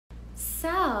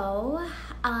I'm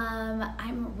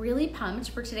really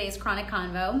pumped for today's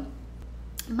Chroniconvo.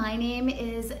 My name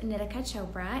is Nitika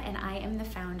Chopra, and I am the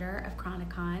founder of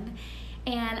Chronicon.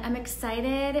 And I'm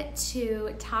excited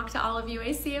to talk to all of you.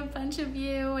 I see a bunch of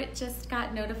you just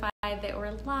got notified that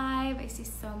we're live. I see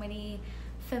so many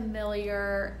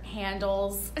familiar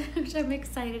handles, which I'm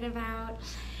excited about.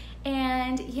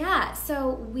 And yeah,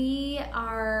 so we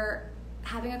are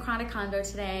having a Chroniconvo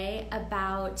today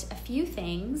about a few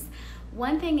things.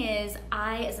 One thing is,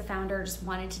 I as a founder just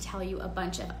wanted to tell you a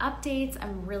bunch of updates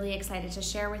I'm really excited to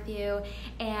share with you.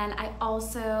 And I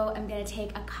also am going to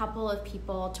take a couple of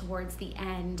people towards the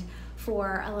end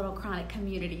for a little chronic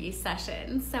community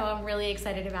session. So I'm really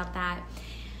excited about that.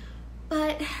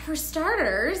 But for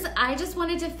starters, I just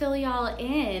wanted to fill y'all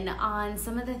in on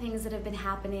some of the things that have been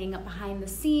happening behind the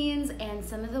scenes and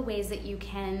some of the ways that you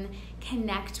can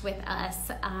connect with us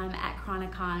at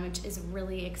Chronicon, which is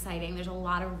really exciting. There's a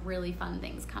lot of really fun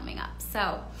things coming up.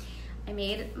 So I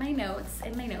made my notes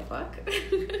in my notebook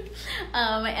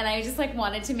and I just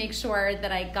wanted to make sure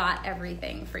that I got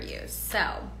everything for you.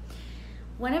 So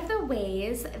one of the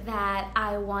ways that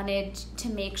I wanted to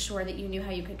make sure that you knew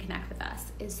how you could connect with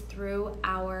us is through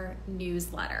our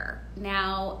newsletter.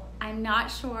 Now, I'm not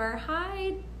sure.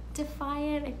 Hi,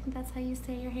 Defiant. I think that's how you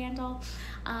say your handle.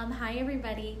 Hi,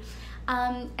 everybody.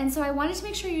 And so I wanted to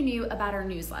make sure you knew about our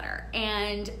newsletter.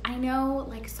 And I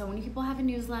know so many people have a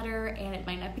newsletter and it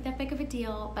might not be that big of a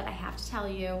deal, but I have to tell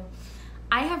you,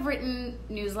 I have written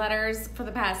newsletters for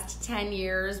the past 10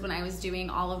 years when I was doing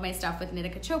all of my stuff with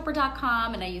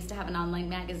nitikachopra.com, and I used to have an online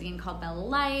magazine called Bella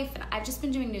Life, and I've just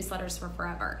been doing newsletters for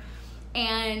forever.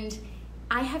 And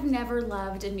I have never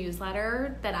loved a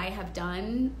newsletter that I have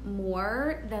done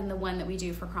more than the one that we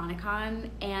do for Chronicon.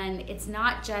 And it's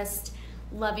not just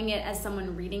loving it as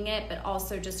someone reading it, but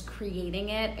also just creating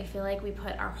it. I feel like we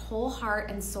put our whole heart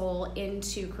and soul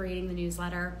into creating the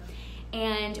newsletter.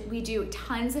 And we do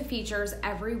tons of features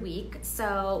every week.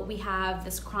 So we have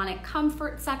this chronic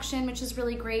comfort section, which is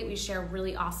really great. We share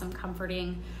really awesome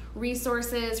comforting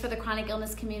resources for the chronic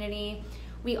illness community.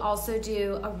 We also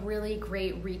do a really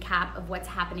great recap of what's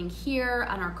happening here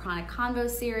on our Chroniconvo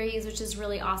series, which is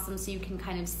really awesome, so you can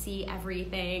kind of see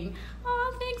everything.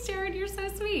 Oh, thanks, Jared, you're so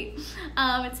sweet.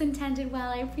 It's intended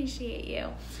well, I appreciate you.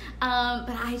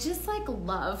 But I just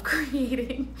love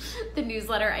creating the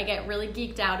newsletter. I get really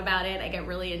geeked out about it. I get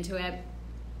really into it.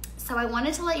 So I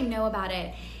wanted to let you know about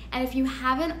it. And if you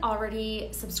haven't already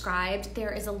subscribed,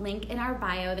 there is a link in our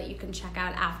bio that you can check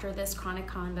out after this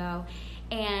Chroniconvo,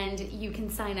 and you can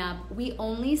sign up. We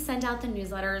only send out the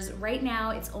newsletters. Right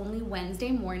now, it's only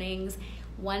Wednesday mornings,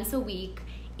 once a week.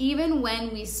 Even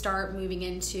when we start moving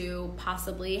into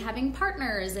possibly having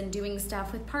partners and doing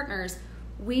stuff with partners,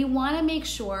 we want to make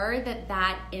sure that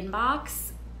that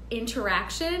inbox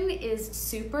interaction is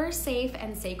super safe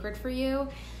and sacred for you.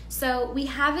 So we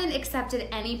haven't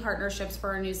accepted any partnerships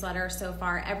for our newsletter so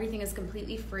far. Everything is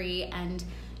completely free and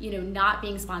not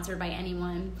being sponsored by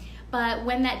anyone. But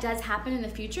when that does happen in the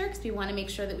future, because we want to make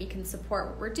sure that we can support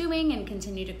what we're doing and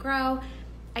continue to grow,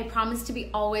 I promise to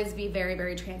always be very,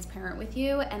 very transparent with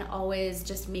you and always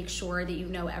just make sure that you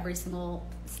know every single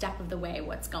step of the way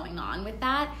what's going on with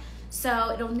that.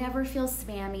 So it'll never feel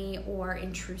spammy or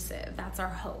intrusive. That's our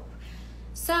hope.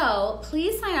 So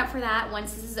please sign up for that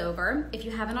once this is over, if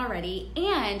you haven't already.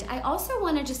 And I also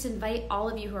want to just invite all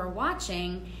of you who are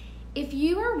watching, if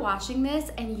you are watching this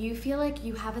and you feel like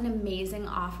you have an amazing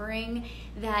offering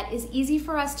that is easy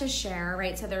for us to share,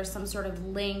 right? So there's some sort of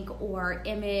link or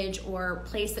image or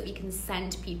place that we can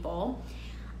send people.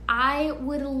 I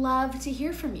would love to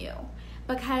hear from you,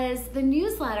 because the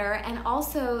newsletter and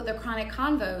also the Chronic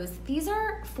Convos, these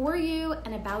are for you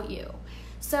and about you.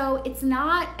 So it's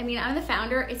not, I'm the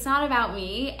founder, it's not about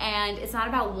me and it's not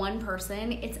about one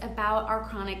person, it's about our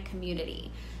chronic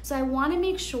community. So I want to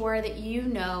make sure that you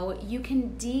know you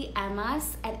can DM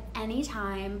us at any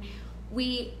time.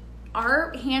 We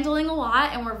are handling a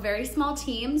lot and we're a very small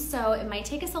team, so it might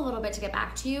take us a little bit to get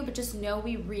back to you, but just know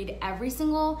we read every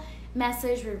single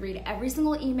message, we read every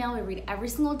single email, we read every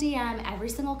single DM, every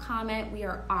single comment. We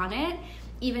are on it,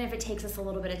 even if it takes us a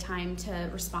little bit of time to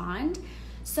respond.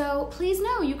 So please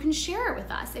know you can share it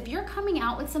with us. If you're coming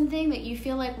out with something that you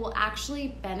feel like will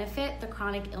actually benefit the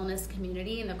chronic illness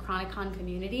community and the Chronicon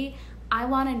community, I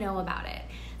want to know about it.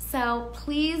 So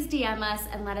please DM us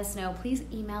and let us know. Please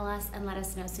email us and let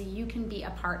us know so you can be a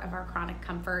part of our Chronic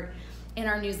Comfort in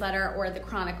our newsletter, or the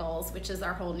Chronicles, which is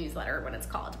our whole newsletter, what it's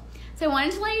called. So I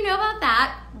wanted to let you know about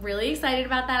that. Really excited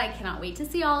about that. I cannot wait to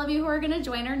see all of you who are going to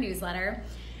join our newsletter.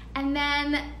 And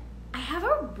then I have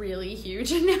a really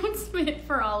huge announcement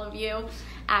for all of you.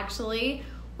 Actually,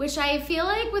 which I feel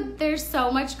like there's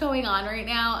so much going on right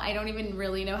now, I don't even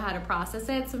really know how to process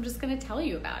it, so I'm just gonna tell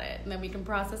you about it, and then we can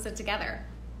process it together.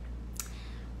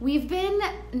 We've been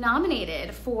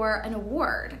nominated for an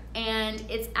award, and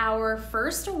it's our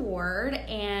first award,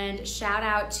 and shout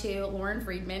out to Lauren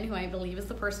Friedman, who I believe is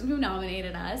the person who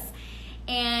nominated us,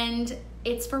 and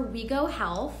it's for We Go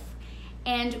Health,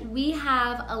 and we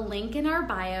have a link in our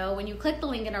bio. When you click the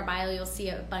link in our bio, you'll see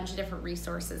a bunch of different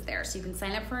resources there, so you can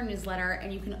sign up for a newsletter,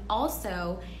 and you can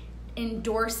also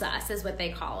endorse us, is what they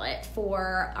call it,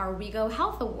 for our We Go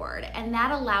Health Award, and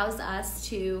that allows us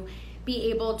to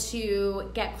be able to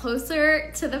get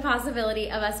closer to the possibility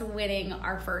of us winning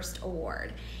our first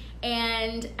award.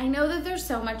 And I know that there's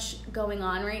so much going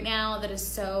on right now that is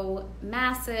so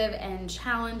massive and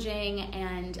challenging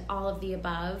and all of the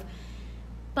above,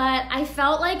 but I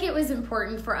felt like it was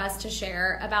important for us to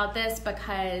share about this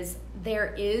because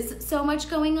there is so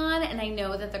much going on, and I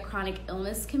know that the chronic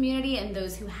illness community and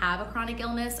those who have a chronic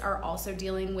illness are also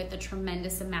dealing with a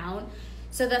tremendous amount.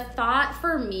 So the thought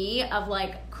for me of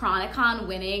like Chronicon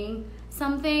winning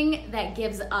something that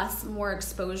gives us more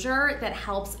exposure, that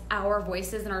helps our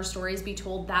voices and our stories be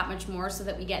told that much more so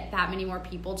that we get that many more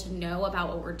people to know about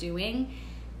what we're doing,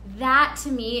 that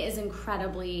to me is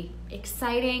incredibly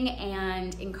exciting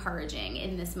and encouraging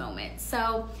in this moment.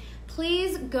 So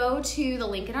please go to the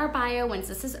link in our bio once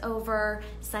this is over,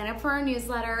 sign up for our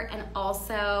newsletter, and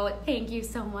also, thank you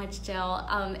so much, Jill,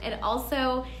 and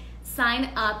also sign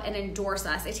up and endorse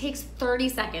us. It takes 30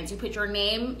 seconds. You put your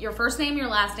name, your first name, your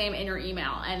last name, and your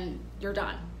email, and you're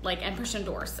done. And push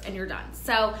endorse, and you're done.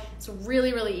 So it's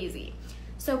really, really easy.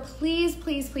 So please,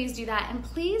 please, please do that, and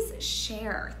please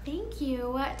share. Thank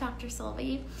you, Dr.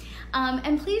 Sylvie.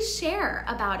 And please share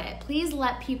about it. Please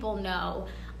let people know.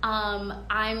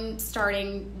 I'm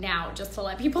starting now just to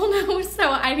let people know,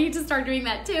 so I need to start doing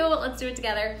that too. Let's do it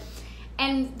together.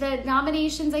 And the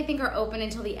nominations, I think, are open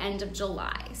until the end of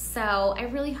July. So I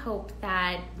really hope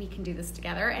that we can do this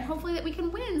together, and hopefully that we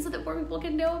can win so that more people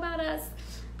can know about us.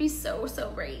 It'd be so, so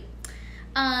great.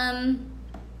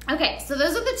 Okay, so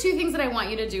those are the two things that I want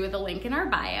you to do with the link in our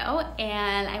bio,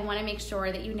 and I want to make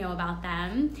sure that you know about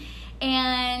them.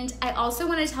 And I also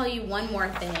want to tell you one more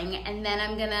thing, and then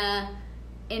I'm going to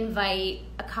invite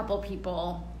a couple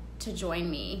people to join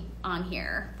me on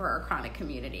here for our chronic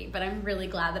community. But I'm really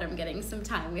glad that I'm getting some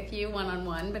time with you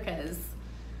one-on-one because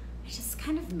I just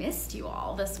kind of missed you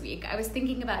all this week. I was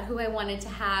thinking about who I wanted to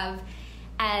have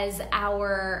as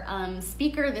our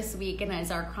speaker this week and as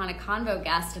our Chroniconvo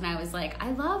guest, and I was like, I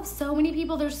love so many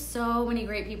people. There's so many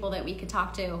great people that we could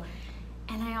talk to,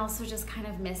 and I also just kind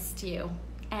of missed you.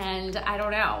 And I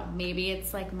don't know, maybe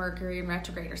it's like Mercury in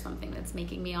retrograde or something that's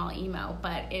making me all emo,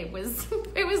 but it was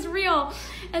it was real.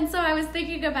 And so I was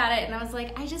thinking about it, and I was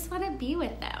like, I just want to be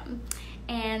with them.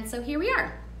 And so here we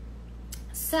are.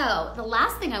 So the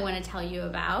last thing I want to tell you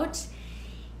about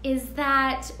is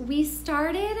that we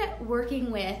started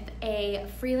working with a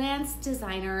freelance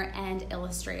designer and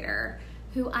illustrator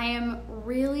who I am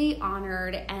really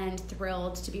honored and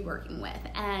thrilled to be working with.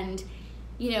 And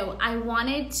you know, I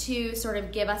wanted to sort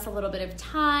of give us a little bit of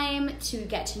time to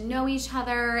get to know each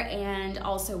other and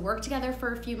also work together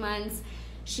for a few months.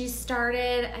 She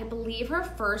started, I believe her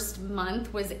first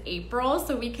month was April,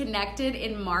 so we connected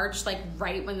in March, like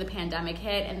right when the pandemic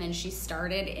hit, and then she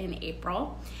started in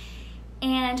April.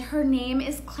 And her name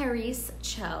is Clarice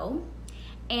Cho,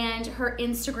 and her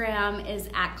Instagram is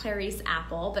at Clarice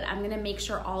Apple, but I'm gonna make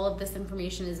sure all of this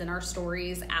information is in our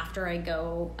stories after I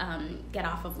go get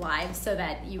off of live so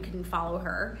that you can follow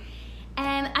her.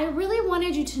 And I really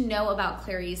wanted you to know about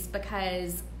Clarice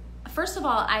because, first of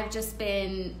all, I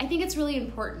think it's really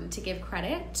important to give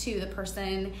credit to the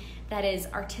person that is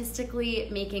artistically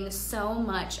making so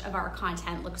much of our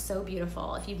content look so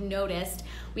beautiful. If you've noticed,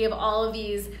 we have all of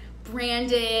these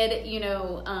branded,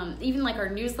 even like our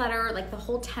newsletter, like the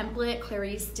whole template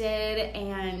Clarice did,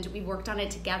 and we worked on it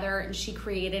together, and she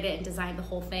created it and designed the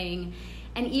whole thing.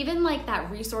 And even like that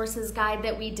resources guide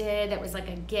that we did that was like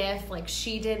a GIF, like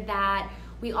she did that.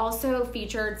 We also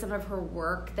featured some of her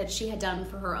work that she had done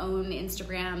for her own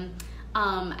Instagram.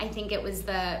 I think it was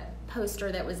the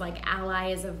poster that was like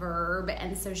ally is a verb,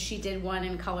 and so she did one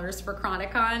in colors for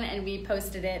Chronicon, and we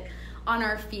posted it on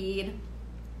our feed.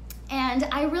 And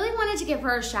I really wanted to give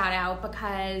her a shout out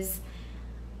because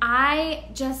I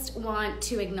just want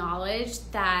to acknowledge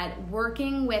that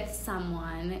working with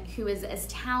someone who is as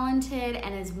talented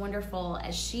and as wonderful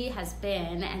as she has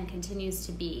been and continues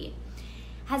to be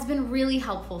has been really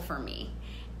helpful for me.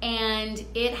 And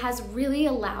it has really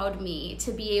allowed me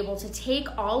to be able to take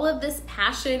all of this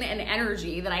passion and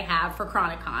energy that I have for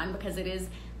Chronicon, because it is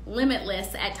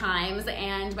limitless at times,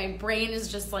 and my brain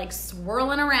is just like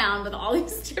swirling around with all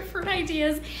these different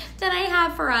ideas that I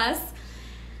have for us.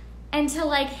 And to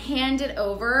like hand it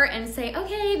over and say,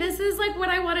 okay, this is like what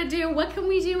I want to do. What can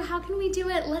we do? How can we do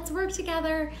it? Let's work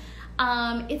together.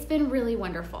 It's been really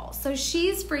wonderful. So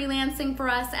she's freelancing for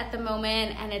us at the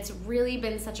moment, and it's really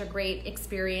been such a great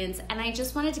experience. And I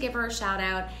just wanted to give her a shout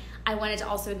out. I wanted to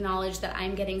also acknowledge that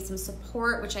I'm getting some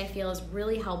support, which I feel is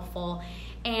really helpful.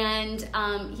 And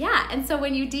yeah, and so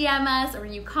when you DM us or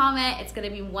when you comment, it's going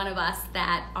to be one of us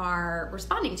that are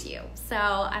responding to you. So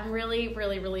I'm really,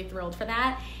 really, really thrilled for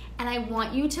that. And I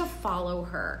want you to follow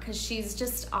her because she's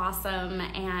just awesome.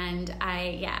 And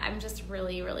I'm just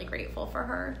really, really grateful for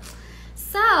her.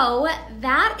 So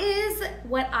that is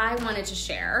what I wanted to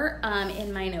share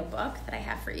in my notebook that I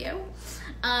have for you.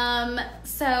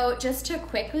 So just to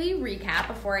quickly recap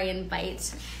before I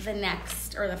invite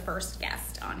the first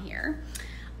guest on here.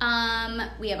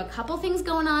 We have a couple things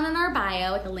going on in our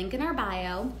bio, at the link in our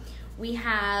bio. We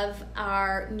have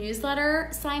our newsletter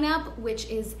sign up, which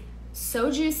is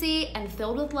so juicy and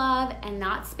filled with love and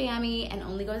not spammy and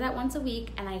only goes out once a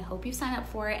week. And I hope you sign up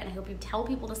for it, and I hope you tell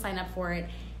people to sign up for it.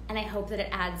 And I hope that it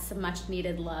adds some much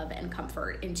needed love and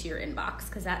comfort into your inbox,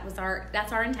 because that's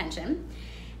our intention.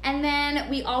 And then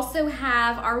we also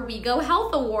have our We Go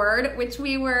Health Award, which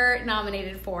we were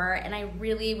nominated for. And I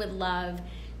really would love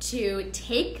to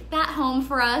take that home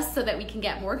for us so that we can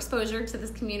get more exposure to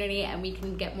this community, and we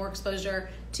can get more exposure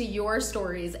to your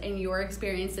stories and your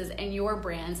experiences and your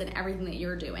brands and everything that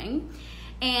you're doing.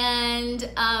 And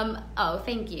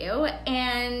thank you.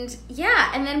 And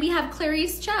yeah, and then we have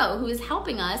Clarice Cho, who is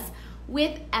helping us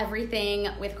with everything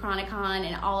with Chronicon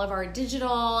and all of our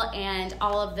digital and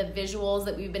all of the visuals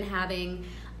that we've been having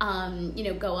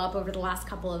go up over the last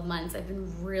couple of months. I've been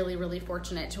really, really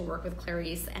fortunate to work with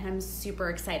Clarice, and I'm super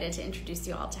excited to introduce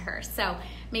you all to her. So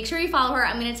make sure you follow her.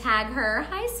 I'm going to tag her.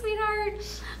 Hi,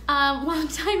 sweetheart. Long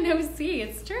time no see.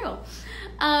 It's true.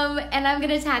 And I'm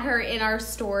going to tag her in our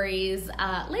stories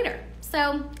later.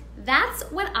 So that's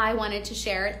what I wanted to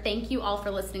share. Thank you all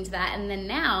for listening to that. And then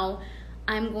now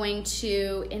I'm going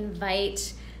to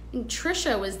invite,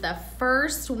 Trisha was the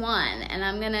first one. And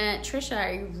Trisha,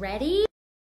 are you ready?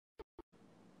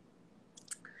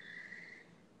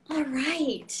 All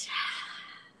right.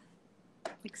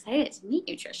 I'm excited to meet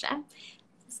you, Trisha.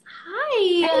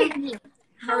 Hi. Hey,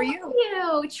 how are you?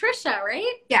 Trisha,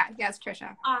 right? Yeah, yes,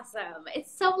 Trisha. Awesome.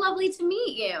 It's so lovely to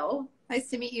meet you. Nice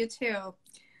to meet you too.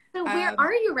 So where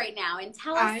are you right now? And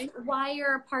tell us why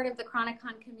you're a part of the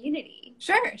Chronicon community.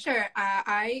 Sure.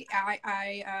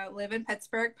 I live in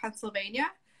Pittsburgh, Pennsylvania.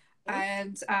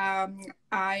 And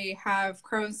I have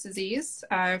Crohn's disease.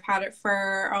 I've had it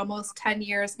for almost 10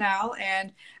 years now.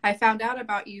 And I found out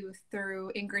about you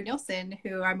through Ingrid Nielsen,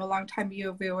 who I'm a longtime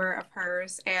viewer of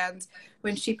hers. And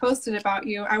when she posted about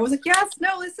you, I was like, yes,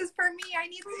 no, this is for me. I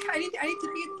need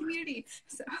to be in the community.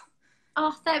 So.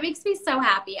 Oh, that makes me so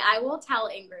happy. I will tell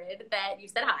Ingrid that you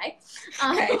said hi.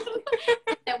 Okay.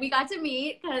 That we got to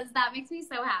meet, because that makes me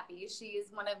so happy. She's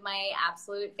one of my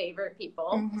absolute favorite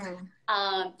people.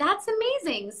 Mm-hmm. That's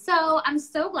amazing. So I'm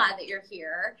so glad that you're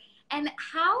here. And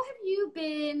how have you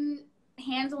been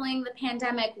handling the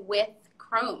pandemic with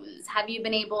Crohn's? Have you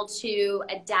been able to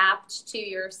adapt to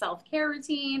your self-care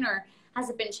routine, or has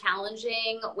it been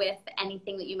challenging with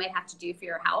anything that you might have to do for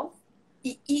your health?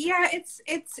 Yeah,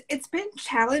 it's been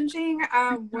challenging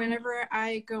whenever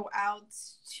I go out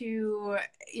to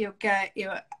get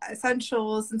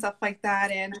essentials and stuff like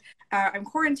that, and I'm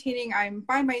quarantining. I'm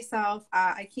by myself.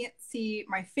 I can't see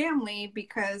my family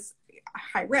because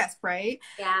high risk, right?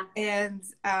 Yeah. And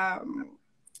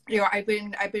I've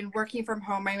been working from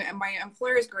home. My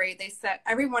employer is great. They set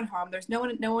everyone home. There's no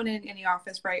one in the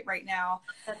office right now.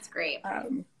 That's great.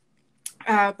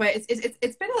 But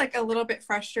it's been like a little bit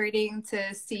frustrating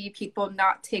to see people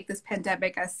not take this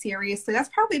pandemic as seriously. That's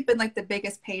probably been like the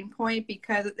biggest pain point,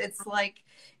 because it's like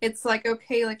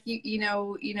okay, like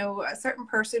a certain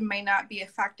person may not be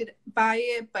affected by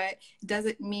it, but it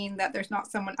doesn't mean that there's not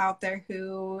someone out there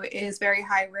who is very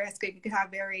high risk. It could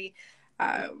have very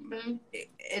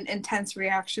intense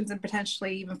reactions and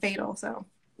potentially even fatal. So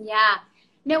yeah.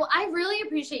 No, I really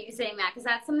appreciate you saying that, because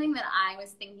that's something that I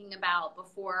was thinking about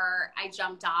before I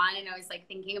jumped on, and I was like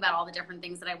thinking about all the different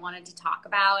things that I wanted to talk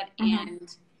about. Mm-hmm.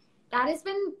 And that has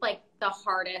been like the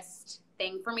hardest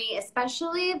thing for me,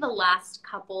 especially the last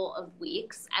couple of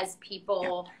weeks, as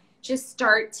people just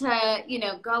start to,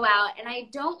 go out. And I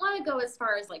don't want to go as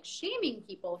far as like shaming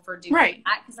people for doing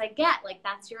that, because I get like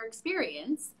that's your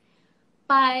experience.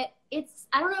 But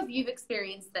I don't know if you've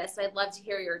experienced this. I'd love to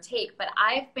hear your take, but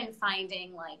I've been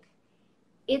finding like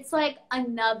it's like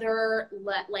another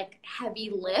like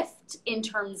heavy lift in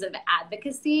terms of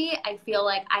advocacy. I feel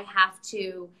like I have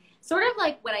to sort of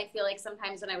like what I feel like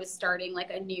sometimes when I was starting like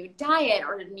a new diet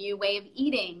or a new way of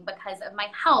eating because of my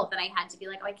health, and I had to be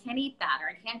like, oh, I can't eat that, or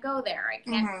I can't go there, I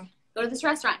can't go to this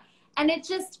restaurant. And it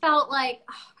just felt like,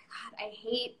 oh my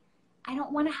God, I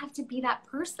don't want to have to be that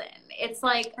person. It's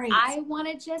like, I want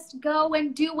to just go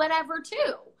and do whatever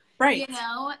too. Right. You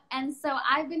know? And so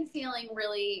I've been feeling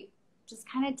really just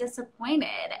kind of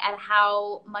disappointed at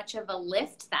how much of a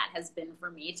lift that has been for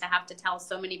me to have to tell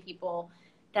so many people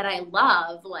that I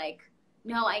love, like,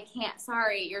 no, I can't,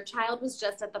 sorry, your child was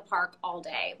just at the park all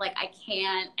day. Like, I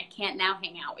can't now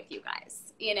hang out with you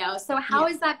guys, you know? So how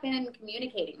has that been in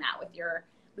communicating that with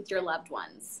your loved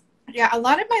ones? Yeah, a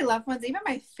lot of my loved ones, even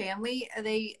my family,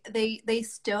 they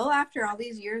still, after all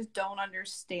these years, don't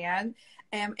understand.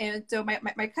 And so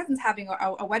my cousin's having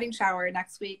a wedding shower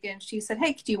next week, and she said,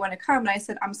 "Hey, do you want to come?" And I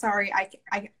said, "I'm sorry,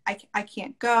 I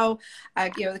can't go.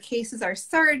 You know, the cases are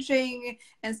surging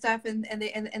and stuff, and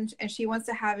she wants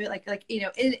to have it like you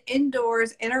know,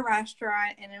 indoors in a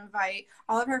restaurant and invite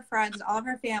all of her friends and all of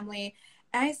her family."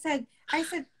 And I said,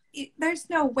 there's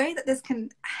no way that this can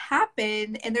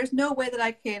happen, and there's no way that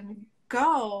I can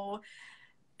go.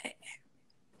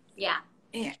 Yeah.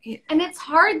 And it's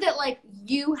hard that like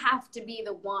you have to be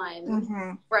the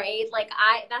one, right? Like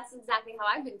that's exactly how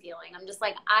I've been feeling. I'm just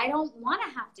like, I don't want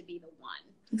to have to be the one.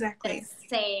 Exactly. That's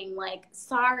saying like,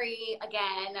 sorry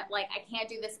again, like I can't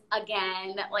do this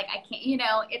again. Like I can't, you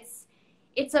know,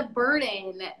 it's a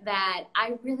burden that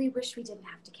I really wish we didn't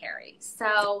have to carry.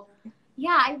 So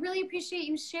yeah, I really appreciate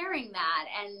you sharing that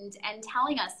and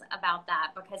telling us about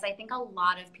that, because I think a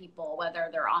lot of people, whether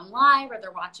they're on live or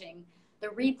they're watching the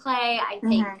replay, I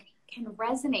think can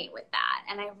resonate with that.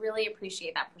 And I really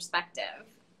appreciate that perspective.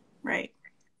 Right.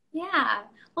 Yeah.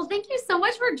 Well, thank you so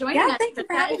much for joining us. Thank you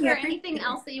for having me. Is there anything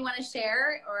else that you want to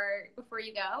share or before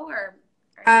you go, or?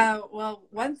 Well,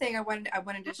 one thing I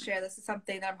wanted to share. This is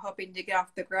something that I'm hoping to get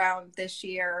off the ground this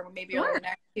year, or maybe over the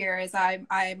next year. Is I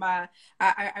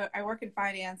work in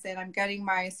finance, and I'm getting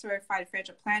my certified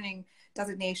financial planning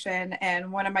designation.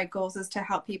 And one of my goals is to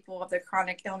help people of the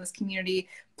chronic illness community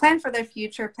plan for their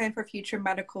future, plan for future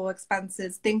medical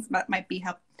expenses, things that might be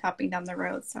helping down the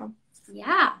road. So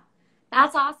yeah,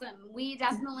 that's awesome. We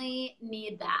definitely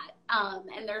need that.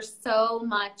 And there's so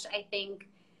much, I think.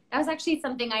 That was actually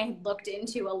something I had looked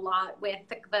into a lot with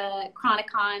the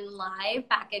Chronicon Live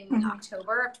back in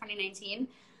October of 2019.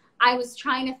 I was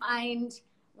trying to find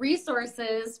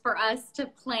resources for us to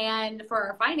plan for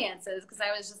our finances, because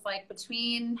I was just like,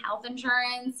 between health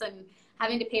insurance and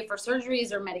having to pay for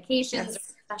surgeries or medications or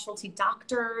specialty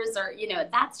doctors, or, you know,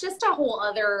 that's just a whole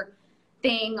other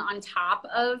thing on top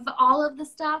of all of the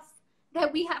stuff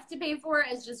that we have to pay for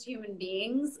as just human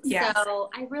beings. Yes. So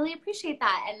I really appreciate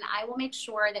that. And I will make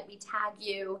sure that we tag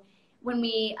you when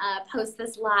we post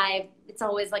this live. It's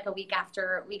always like a week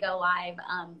after we go live.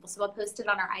 So we'll post it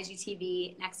on our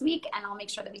IGTV next week, and I'll make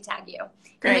sure that we tag you.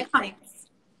 Great. Thanks.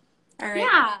 All right.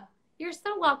 Yeah. You're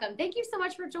so welcome. Thank you so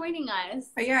much for joining us.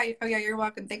 Oh yeah, you're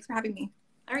welcome. Thanks for having me.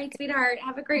 All right, sweetheart.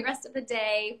 Have a great rest of the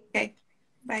day. Okay.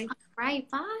 Bye. All right.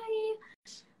 Bye.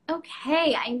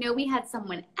 Okay, I know we had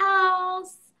someone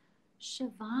else.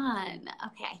 Siobhan.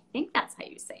 Okay, I think that's how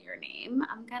you say your name.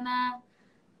 I'm gonna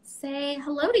say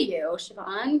hello to you,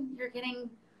 Siobhan. You're getting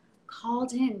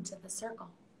called into the circle.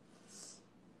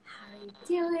 How are you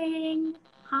doing?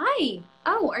 Hi.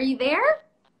 Oh, are you there?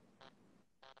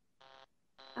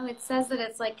 Oh, it says that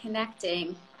it's like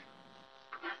connecting.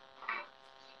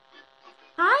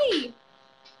 Hi.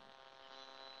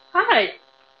 Hi.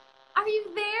 Are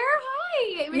you there?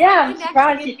 Hi. Yeah, I'm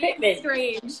surprised you picked me.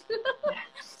 Strange.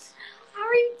 How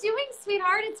are you doing,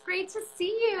 sweetheart? It's great to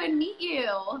see you and meet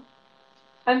you.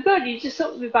 I'm good. You just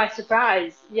took me by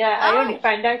surprise. Yeah, I only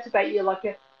found out about you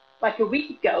like a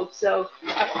week ago. So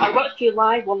I watched you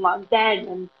live one like then,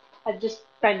 and I just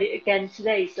found it again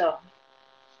today. So.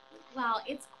 Well,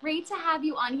 it's great to have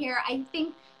you on here. I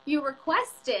think you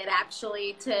requested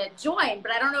actually to join,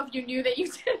 but I don't know if you knew that you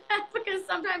did that, because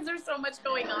sometimes there's so much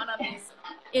going on these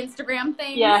Instagram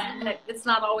things. Yeah. That it's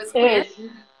not always clear.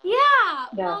 Yeah.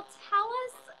 No. Well, tell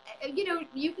us, you know,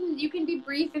 you can be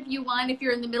brief if you want, if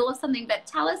you're in the middle of something, but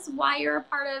tell us why you're a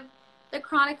part of the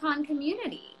Chronicon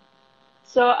community.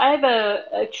 So I have a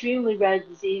extremely rare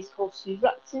disease called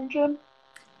Suzak syndrome.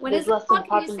 What is it called?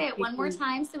 Can you say it one more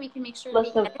time so we can make sure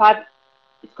less than five.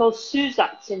 It's called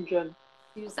Suzak syndrome.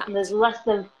 Suzak. And there's less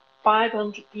than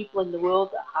 500 people in the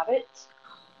world that have it.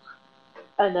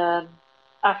 And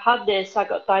I've had this. I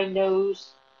got diagnosed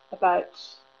about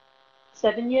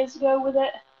 7 years ago with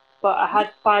it, but I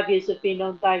had 5 years of being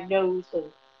undiagnosed,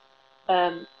 and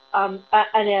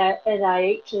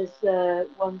NIH is the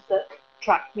ones that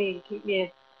track me and keep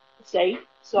me safe.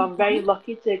 So I'm very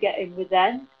lucky to get in with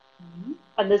them. Mm-hmm.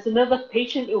 And there's another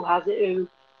patient who has it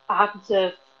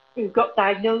who got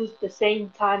diagnosed the same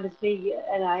time as me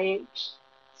at NIH.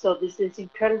 So there's this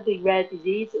incredibly rare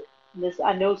disease. And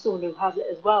I know someone who has it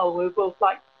as well. We're both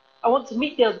like, I want to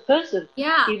meet the other person.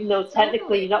 Yeah. Even though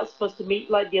technically you're not supposed to meet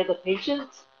like the other patient.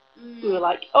 Mm. We were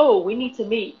like, oh, we need to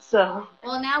meet. So.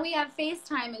 Well, now we have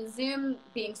FaceTime and Zoom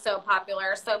being so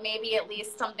popular. So maybe at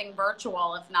least something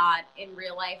virtual, if not in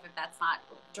real life, if that's not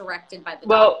directed by the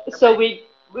doctor. So we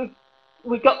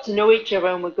got to know each other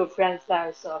and we're good friends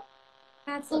now. So.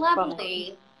 That's lovely.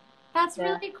 Funny. That's Yeah.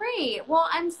 really great. Well,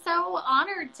 I'm so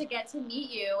honored to get to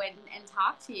meet you and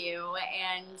talk to you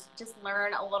and just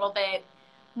learn a little bit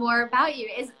more about you.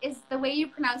 Is the way you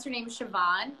pronounce your name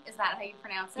Siobhan? Is that how you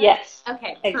pronounce it? Yes.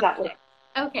 Okay. Exactly. Perfect.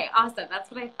 Okay, awesome.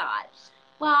 That's what I thought.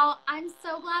 Well, I'm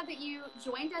so glad that you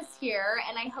joined us here,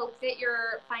 and I hope that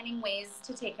you're finding ways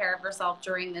to take care of yourself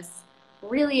during this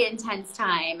really intense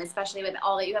time, especially with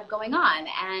all that you have going on.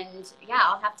 And yeah,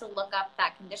 I'll have to look up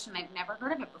that condition. I've never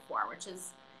heard of it before, which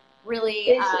is really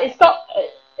it's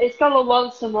got a lot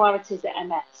of similarities to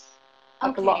MS.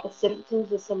 Like a lot of the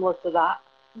symptoms are similar to that.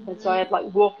 Mm-hmm. And so I had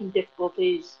like walking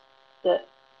difficulties that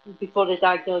before they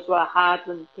diagnosed what I had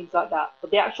and things like that. But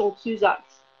the actual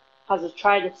Suzaks has a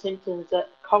triad of symptoms that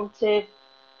cognitive,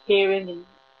 hearing, and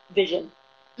vision.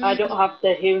 Mm-hmm. I don't have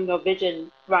the hearing or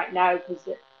vision right now because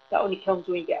that only comes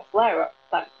when you get a flare up.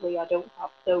 Thankfully, I don't have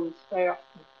those very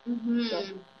often. Mm-hmm. So.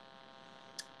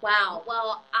 Wow.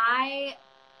 Well, I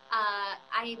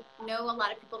know a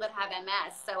lot of people that have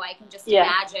MS, so I can just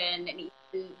imagine an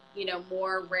even,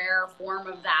 more rare form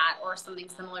of that or something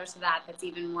similar to that that's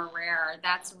even more rare.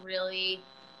 That's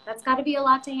got to be a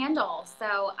lot to handle.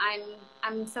 So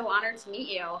I'm so honored to meet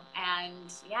you and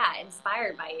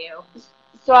inspired by you.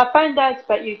 So I found out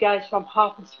about you guys from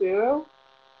Harper's Bureau.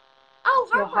 Oh,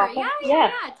 Harper.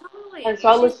 Yeah, totally. And so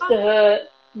I listen to her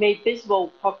Made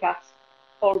Visible podcast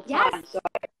all the time, so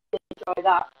I really enjoy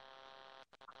that.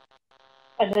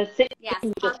 And her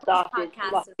sitcom just started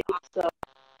last week, so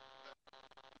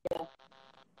yeah.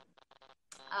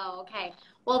 Oh, okay.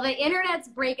 Well, the internet's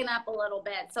breaking up a little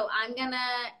bit, so I'm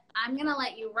gonna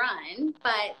let you run.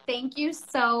 But thank you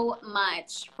so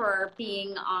much for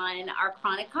being on our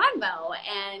Chroniconvo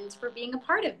and for being a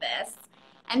part of this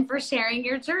and for sharing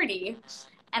your journey.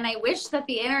 And I wish that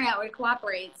the internet would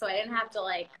cooperate so I didn't have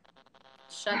to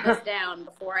shut this down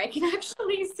before I can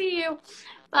actually see you.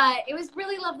 But it was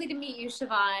really lovely to meet you,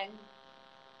 Siobhan.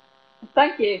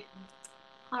 Thank you.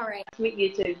 All right. Nice to meet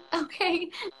you too. Okay.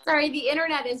 Sorry, the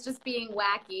internet is just being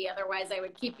wacky. Otherwise, I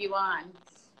would keep you on.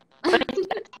 I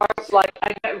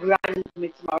get reminded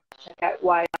me tomorrow to check out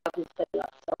why I was saying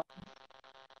that. So.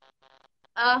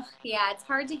 Oh, yeah. It's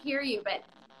hard to hear you, but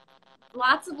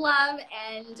lots of love,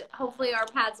 and hopefully our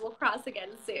paths will cross again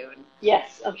soon.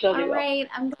 Yes, I'm sure they will. All right.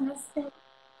 I'm going to say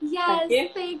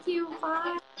yes. Thank you.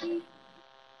 Bye.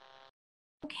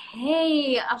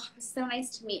 Okay. Oh, it was so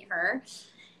nice to meet her.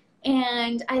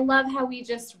 And I love how we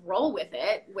just roll with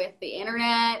it, with the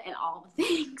internet and all the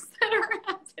things that are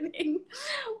happening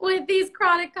with these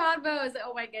chronic convos.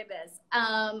 Oh my goodness.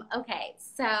 Okay,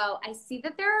 so I see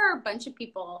that there are a bunch of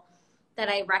people that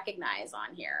I recognize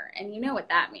on here. And you know what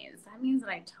that means. That means that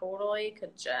I totally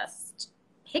could just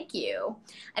pick you.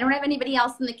 I don't have anybody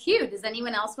else in the queue. Does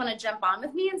anyone else want to jump on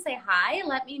with me and say hi?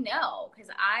 Let me know, because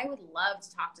I would love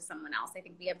to talk to someone else. I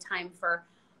think we have time for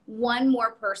one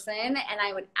more person, and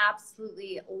I would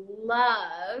absolutely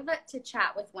love to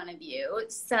chat with one of you.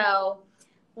 So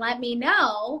let me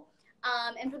know.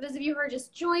 And for those of you who are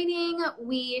just joining,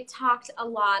 we talked a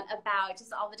lot about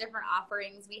just all the different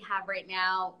offerings we have right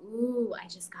now. Ooh, I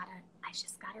just got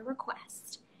a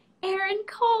request. Erin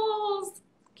Coles.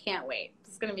 Can't wait.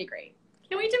 This is going to be great.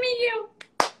 Can't wait to meet you.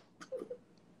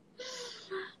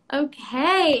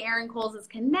 Okay, Erin Coles is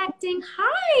connecting.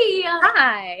 Hi.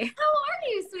 Hi. How are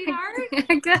you,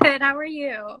 sweetheart? Good. How are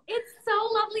you? It's so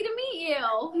lovely to meet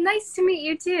you. Nice to meet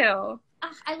you too.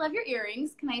 I love your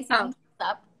earrings. Can I send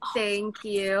up? Oh, thank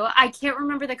you. I can't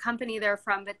remember the company they're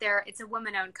from, but it's a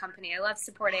woman-owned company. I love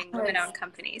supporting women-owned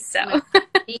companies. So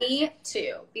me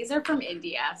too. These are from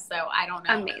India, so I don't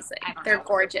know. Amazing. They're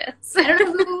gorgeous. I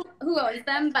don't know who owns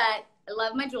them, but I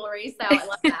love my jewelry, so I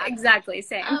love that. Exactly,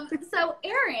 same. So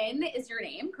Erin is your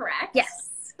name, correct? Yes.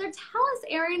 So tell us,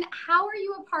 Erin, how are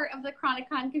you a part of the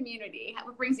Chronicon community?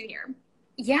 What brings you here?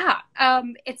 Yeah,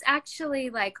 it's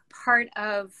actually part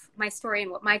of my story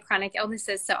and what my chronic illness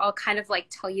is. So I'll kind of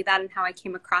tell you that and how I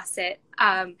came across it.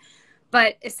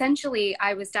 But essentially,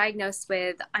 I was diagnosed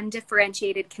with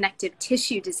undifferentiated connective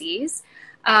tissue disease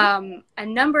a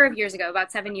number of years ago,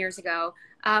 about 7 years ago,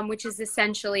 which is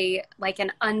essentially like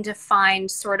an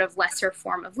undefined sort of lesser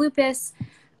form of lupus.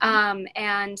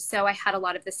 And so I had a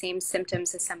lot of the same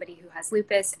symptoms as somebody who has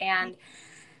lupus, and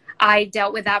I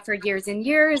dealt with that for years and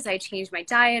years. I changed my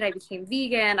diet. I became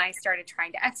vegan. I started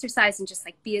trying to exercise and just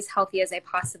like be as healthy as I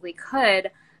possibly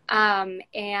could.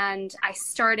 And I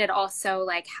started also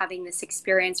like having this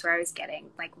experience where I was getting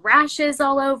like rashes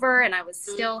all over, and I was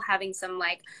still having some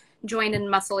like joint and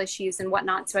muscle issues and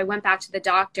whatnot. So I went back to the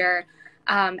doctor,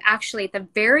 actually at the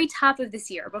very top of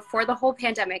this year before the whole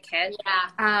pandemic hit.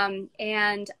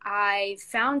 And I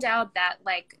found out that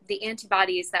like the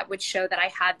antibodies that would show that I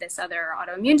had this other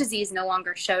autoimmune disease no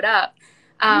longer showed up.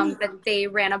 But they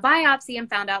ran a biopsy and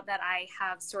found out that I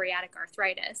have psoriatic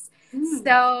arthritis.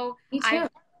 So Me too.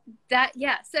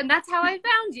 Yes, and that's how I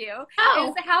found you.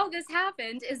 Is how this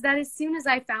happened is that as soon as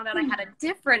I found out I had a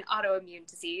different autoimmune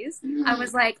disease, I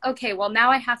was like, okay, well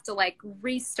now I have to like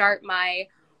restart my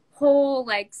whole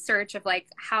like search of like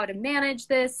how to manage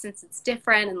this since it's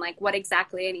different and like what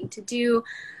exactly I need to do.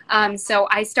 So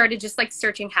I started just like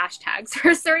searching hashtags for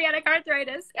psoriatic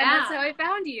arthritis, and that's how I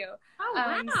found you.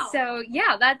 Wow. So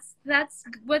yeah, that's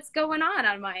what's going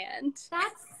on my end.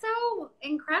 That's so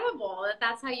incredible that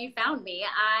that's how you found me.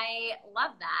 I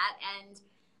love that. And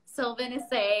Sylvan is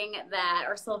saying that,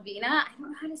 or Sylvina, I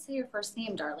don't know how to say your first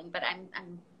name, darling, but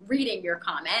I'm reading your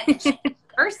comment.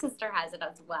 Her sister has it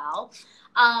as well.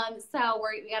 So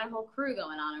we got a whole crew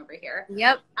going on over here.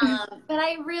 Yep. But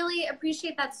I really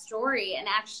appreciate that story, and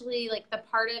actually like the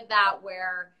part of that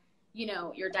where, you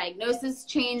know, your diagnosis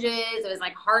changes. It was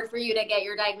like hard for you to get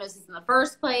your diagnosis in the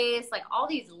first place. Like all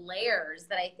these layers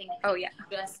that I think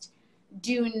just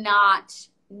do not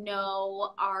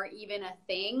know are even a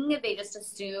thing. They just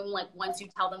assume like once you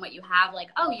tell them what you have, like,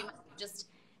 oh, you must have just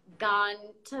gone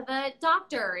to the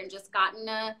doctor and just gotten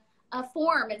a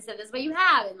form and said this is what you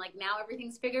have, and like now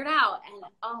everything's figured out. And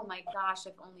oh my gosh,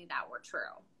 if only that were true,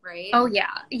 right? Oh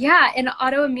yeah. And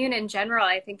autoimmune in general,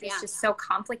 I think is just so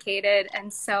complicated,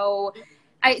 and so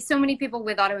many people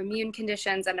with autoimmune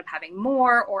conditions end up having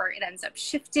more, or it ends up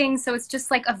shifting. So it's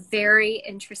just like a very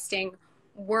interesting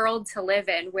world to live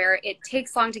in, where it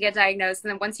takes long to get diagnosed,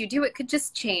 and then once you do, it could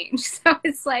just change. So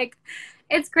it's like,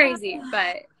 it's crazy,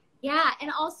 but. Yeah, and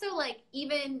also like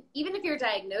even if your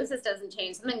diagnosis doesn't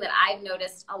change, something that I've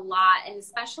noticed a lot, and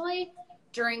especially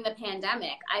during the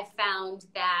pandemic, I found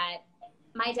that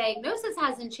my diagnosis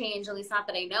hasn't changed, at least not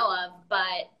that I know of,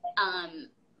 but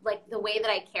like the way that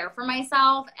I care for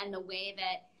myself and the way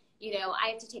that, you know, I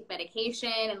have to take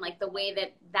medication, and like the way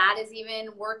that is even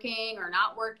working or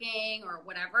not working or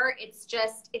whatever,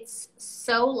 it's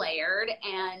so layered.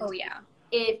 And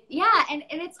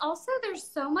and it's also, there's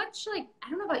so much, like, I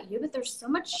don't know about you, but there's so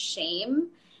much shame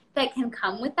that can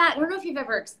come with that. I don't know if you've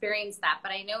ever experienced that,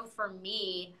 but I know for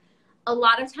me, a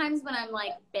lot of times when I'm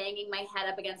like banging my head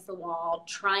up against the wall,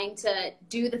 trying to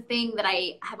do the thing that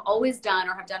I have always done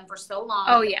or have done for so long.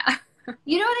 Oh yeah.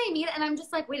 You know what I mean? And I'm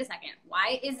just like, wait a second,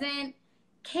 why isn't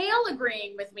kale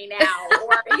agreeing with me now?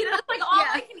 Or, you know, like all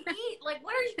I can eat. Like,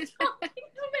 what are you talking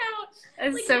about?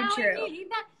 It's like, so now true. I can't eat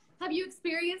that. Have you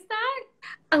experienced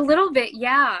that? A little bit,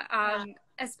 yeah.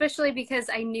 Especially because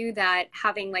I knew that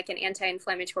having like an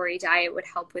anti-inflammatory diet would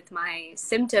help with my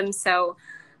symptoms. So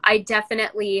I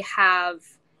definitely have,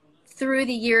 through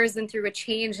the years and through a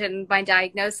change in my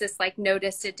diagnosis, like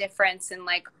noticed a difference in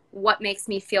like what makes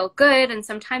me feel good. And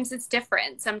sometimes it's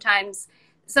different. Sometimes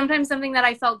something that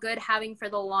I felt good having for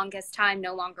the longest time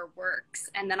no longer works.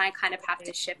 And then I kind of have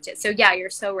to shift it. So yeah, you're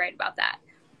so right about that.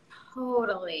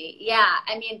 Totally. Yeah.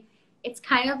 I mean, it's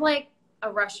kind of like a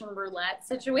Russian roulette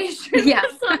situation. Yeah.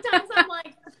 Sometimes I'm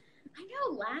like, I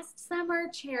know last summer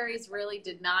cherries really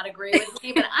did not agree with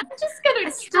me, but I'm just going to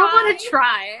try. Still want to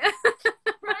try.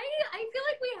 Right? I feel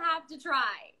like we have to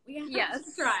try. We have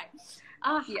to try.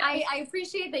 I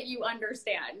appreciate that you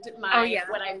understand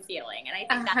what I'm feeling. And I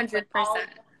think that's 100%.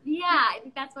 I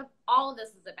think that's what all of this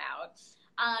is about.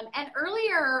 And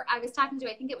earlier I was talking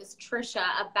to, I think it was Trisha,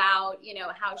 about, you know,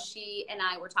 how she and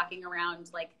I were talking around,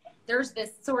 like, there's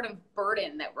this sort of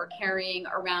burden that we're carrying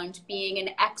around being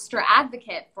an extra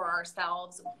advocate for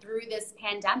ourselves through this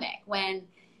pandemic, when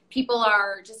people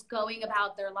are just going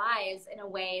about their lives in a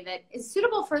way that is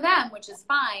suitable for them, which is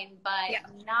fine, but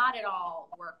not at all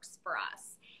works for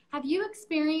us. Have you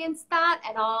experienced that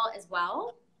at all as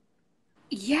well?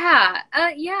 Yeah,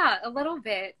 a little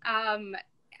bit.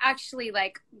 Actually,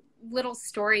 like little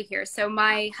story here. So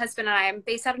my husband and I, I'm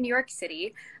based out of New York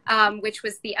City, which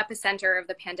was the epicenter of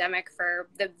the pandemic for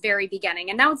the very beginning.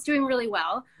 And now it's doing really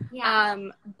well. Yeah.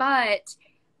 But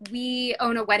we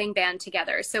own a wedding band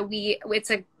together. So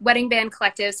it's a wedding band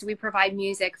collective. So we provide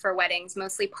music for weddings,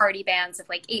 mostly party bands of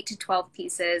like 8 to 12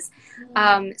 pieces.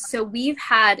 So we've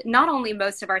had, not only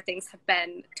most of our things have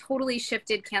been totally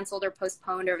shifted, canceled, or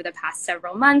postponed over the past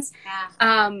several months,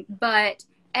 but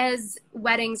as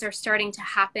weddings are starting to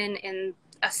happen in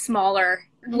a smaller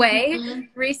way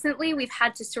recently, we've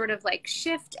had to sort of like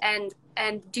shift and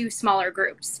do smaller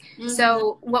groups.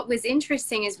 So what was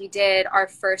interesting is we did our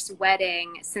first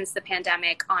wedding since the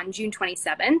pandemic on June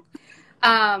 27th,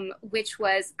 which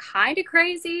was kind of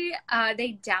crazy.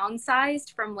 They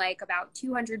downsized from like about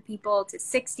 200 people to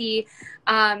 60.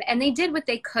 And they did what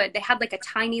they could. They had like a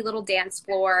tiny little dance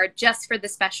floor just for the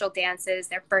special dances,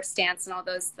 their first dance and all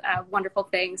those wonderful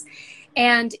things.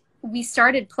 And we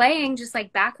started playing just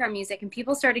like background music, and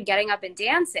people started getting up and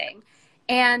dancing.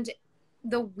 And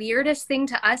the weirdest thing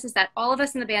to us is that all of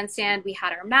us in the bandstand, we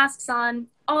had our masks on.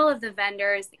 All of the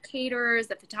vendors, the caterers,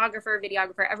 the photographer,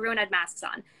 videographer, everyone had masks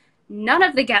on. None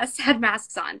of the guests had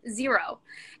masks on, zero.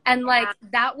 And like,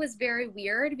 that was very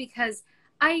weird because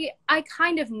I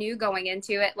kind of knew going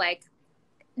into it, like,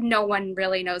 no one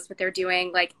really knows what they're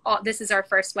doing. Like, this is our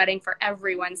first wedding for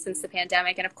everyone since the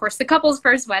pandemic. And of course the couple's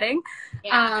first wedding.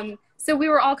 So we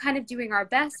were all kind of doing our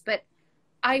best, but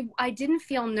I didn't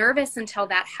feel nervous until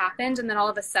that happened. And then all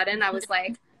of a sudden I was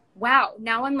like, wow,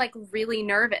 now I'm like really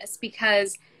nervous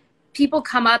because people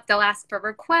come up, they'll ask for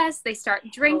requests, they start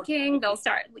drinking, they'll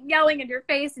start yelling in your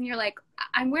face, and you're like,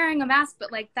 I'm wearing a mask,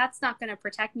 but like, that's not going to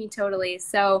protect me totally.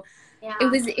 So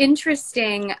it was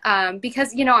interesting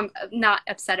because, you know, I'm not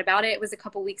upset about it. It was a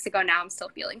couple weeks ago now. I'm still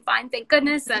feeling fine, thank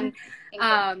goodness. And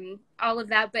all of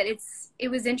that. But it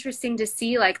was interesting to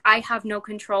see, like, I have no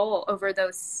control over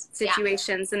those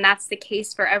situations. And that's the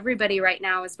case for everybody right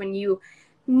now, is when you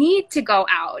need to go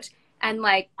out and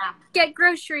like get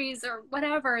groceries or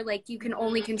whatever, like you can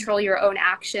only control your own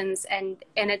actions. And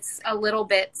it's a little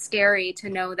bit scary to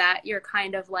know that you're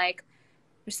kind of like,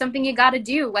 there's something you got to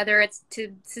do, whether it's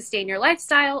to sustain your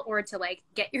lifestyle or to like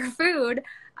get your food.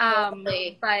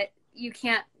 But you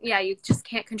can't, you just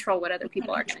can't control what other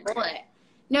people are going to do.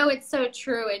 No, it's so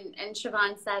true. And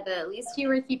Siobhan said that at least you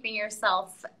were keeping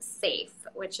yourself safe,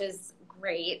 which is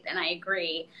great. And I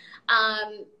agree.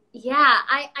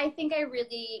 I think I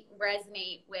really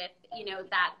resonate with, you know,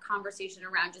 that conversation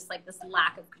around just like this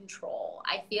lack of control.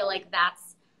 I feel like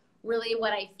that's really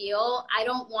what I feel. I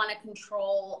don't want to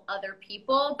control other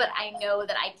people, but I know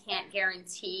that I can't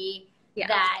guarantee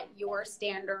that your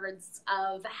standards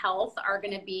of health are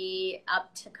going to be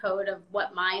up to code of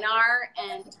what mine are.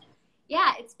 And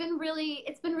it's been really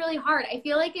hard. I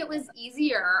feel like it was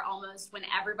easier almost when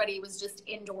everybody was just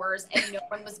indoors and no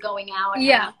one was going out.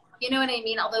 And, you know what I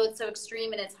mean? Although it's so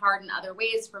extreme and it's hard in other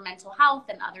ways for mental health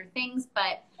and other things,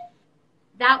 but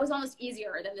that was almost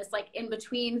easier than this like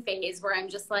in-between phase where I'm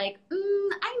just like,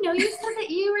 I know you said that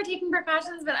you were taking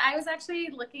precautions, but I was actually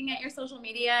looking at your social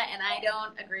media and I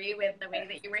don't agree with the way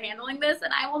that you were handling this,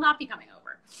 and I will not be coming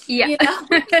over. You know?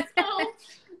 So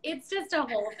it's just a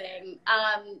whole thing.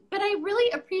 But I really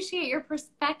appreciate your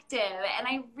perspective, and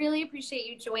I really appreciate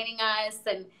you joining us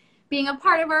and being a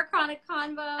part of our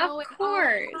Chroniconvo. Of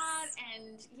course.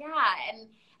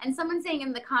 And someone saying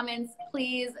in the comments,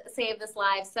 please save this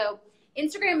live. So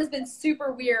Instagram has been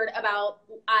super weird about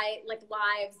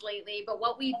lives lately, but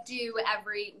what we do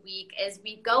every week is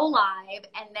we go live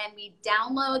and then we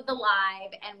download the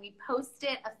live and we post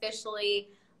it officially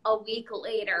a week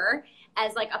later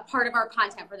as like a part of our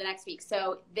content for the next week.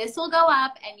 So this will go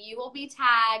up and you will be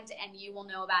tagged and you will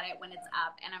know about it when it's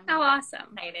up. And I'm really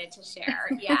awesome. Excited to share.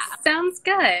 Sounds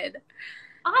good.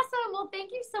 Awesome. Well,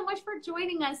 thank you so much for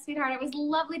joining us, sweetheart. It was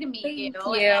lovely to meet you. Thank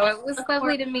you. It was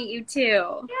lovely to meet you too.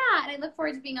 Yeah, and I look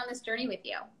forward to being on this journey with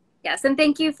you. Yes, and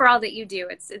thank you for all that you do.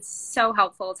 It's so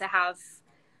helpful to have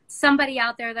somebody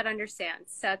out there that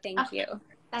understands. So thank you.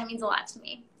 That means a lot to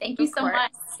me. Thank you so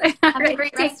much. Have a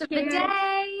great rest of the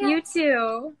day. You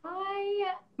too.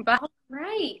 Bye. Bye. All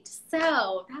right.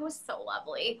 So that was so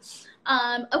lovely.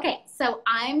 Okay, so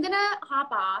I'm going to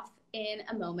hop off in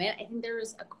a moment. I think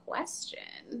there's a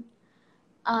question.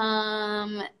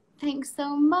 Thanks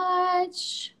so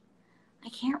much. I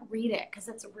can't read it because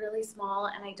it's really small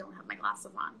and I don't have my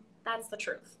glasses on. That's the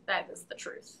truth. That is the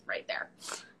truth right there.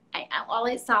 All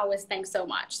I saw was thanks so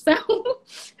much. So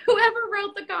whoever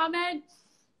wrote the comment,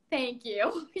 thank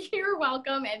you. You're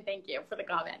welcome, and thank you for the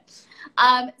comment.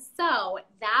 So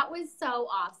that was so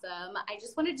awesome. I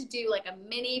just wanted to do like a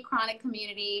mini chronic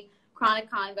community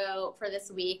Chroniconvo for this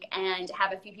week and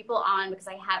have a few people on because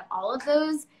I had all of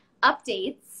those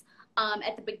updates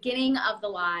at the beginning of the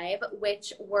live,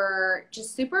 which were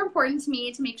just super important to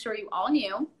me to make sure you all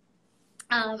knew.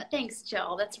 Thanks,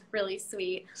 Jill. That's really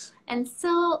sweet. And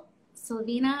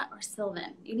Sylvina or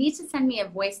Sylvan, you need to send me a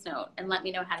voice note and let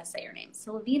me know how to say your name.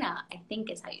 Sylvina, I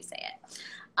think is how you say it.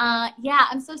 Yeah,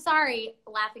 I'm so sorry.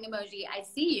 Laughing emoji. I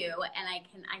see you, and I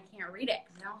can't read it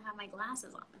because I don't have my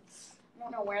glasses on. I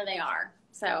don't know where they are.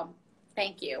 So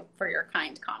thank you for your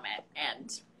kind comment,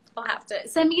 and I'll have to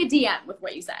send me a DM with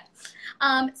what you said.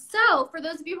 So for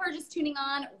those of you who are just tuning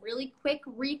on, really quick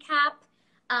recap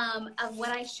of what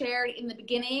I shared in the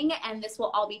beginning, and this will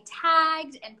all be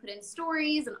tagged and put in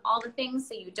stories and all the things,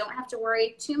 so you don't have to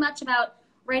worry too much about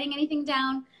writing anything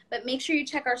down, but make sure you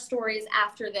check our stories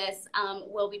after this.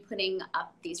 We'll be putting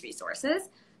up these resources.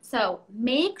 So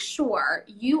make sure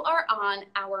you are on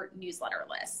our newsletter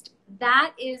list.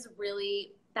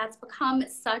 That's become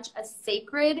such a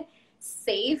sacred,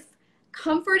 safe,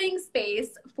 comforting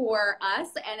space for us.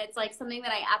 And it's like something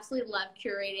that I absolutely love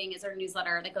curating is our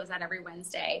newsletter that goes out every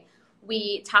Wednesday.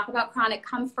 We talk about chronic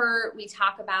comfort. We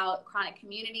talk about chronic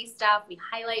community stuff. We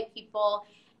highlight people.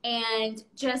 And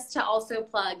just to also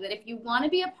plug that if you want to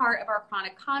be a part of our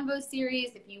Chroniconvo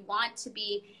series, if you want to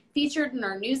be featured in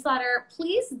our newsletter,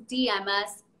 please DM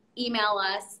us, email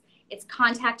us. It's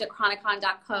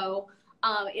contact@chronicon.co.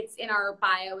 It's in our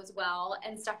bio as well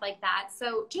and stuff like that.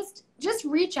 So just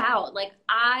reach out. Like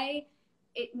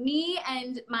me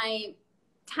and my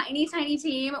tiny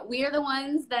team, we are the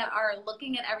ones that are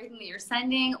looking at everything that you're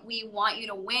sending. We want you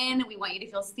to win. We want you to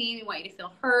feel seen. We want you to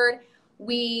feel heard.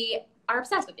 We are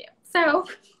obsessed with you. So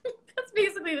that's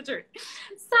basically the truth.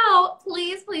 So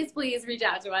please reach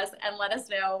out to us and let us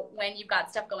know when you've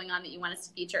got stuff going on that you want us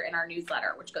to feature in our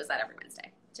newsletter, which goes out every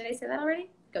Wednesday. Did I say that already?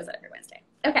 It goes out every Wednesday.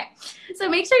 Okay, so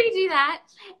make sure you do that.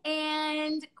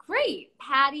 And great,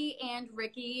 Patty and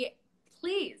Ricky,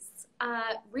 please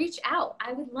reach out.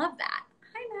 I would love that.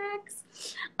 Hi, Max.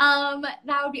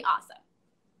 That would be awesome.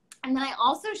 And then I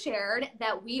also shared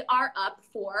that we are up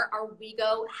for our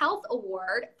WeGo Health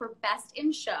Award for Best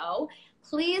in Show.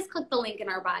 Please click the link in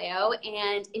our bio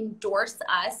and endorse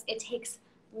us. It takes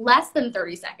less than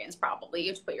 30 seconds probably. You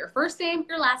have to put your first name,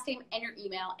 your last name, and your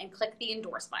email and click the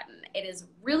endorse button. It is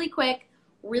really quick,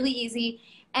 really easy,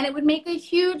 and it would make a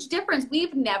huge difference.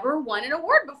 We've never won an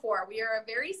award before. We are a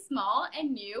very small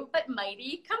and new but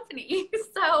mighty company.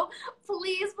 So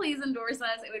please endorse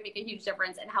us. It would make a huge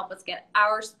difference and help us get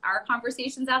our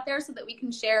conversations out there so that we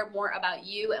can share more about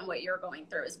you and what you're going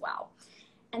through as well.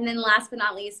 And then last but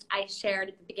not least, I shared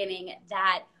at the beginning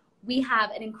that we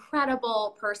have an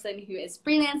incredible person who is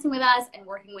freelancing with us and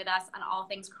working with us on all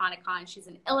things Chronicon. She's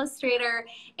an illustrator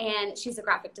and she's a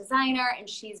graphic designer, and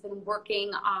she's been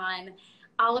working on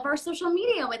all of our social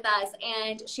media with us.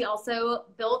 And she also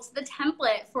built the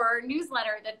template for our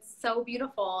newsletter that's so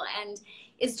beautiful and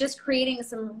is just creating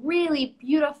some really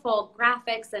beautiful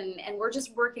graphics, and we're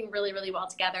just working really well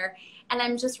together. And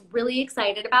I'm just really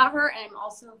excited about her, and I'm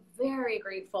also very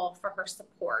grateful for her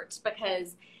support,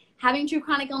 because having true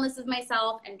chronic illnesses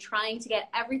myself and trying to get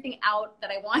everything out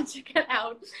that I want to get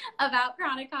out about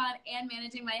Chronicon and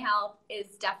managing my health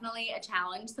is definitely a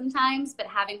challenge sometimes, but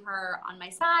having her on my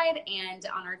side and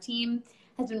on our team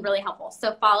has been really helpful.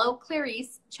 So follow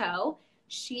Clarice Cho.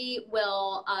 She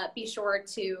will be sure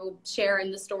to share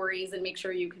in the stories and make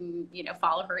sure you can,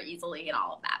 follow her easily and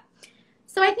all of that.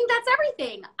 So I think that's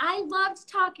everything. I loved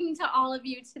talking to all of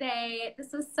you today.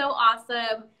 This was so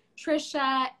awesome.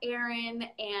 Trisha, Erin,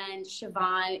 and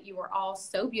Siobhan, you were all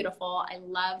so beautiful. I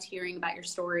loved hearing about your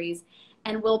stories,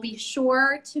 and we'll be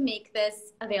sure to make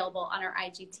this available on our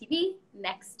IGTV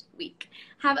next week.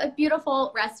 Have a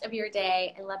beautiful rest of your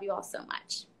day. I love you all so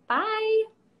much. Bye.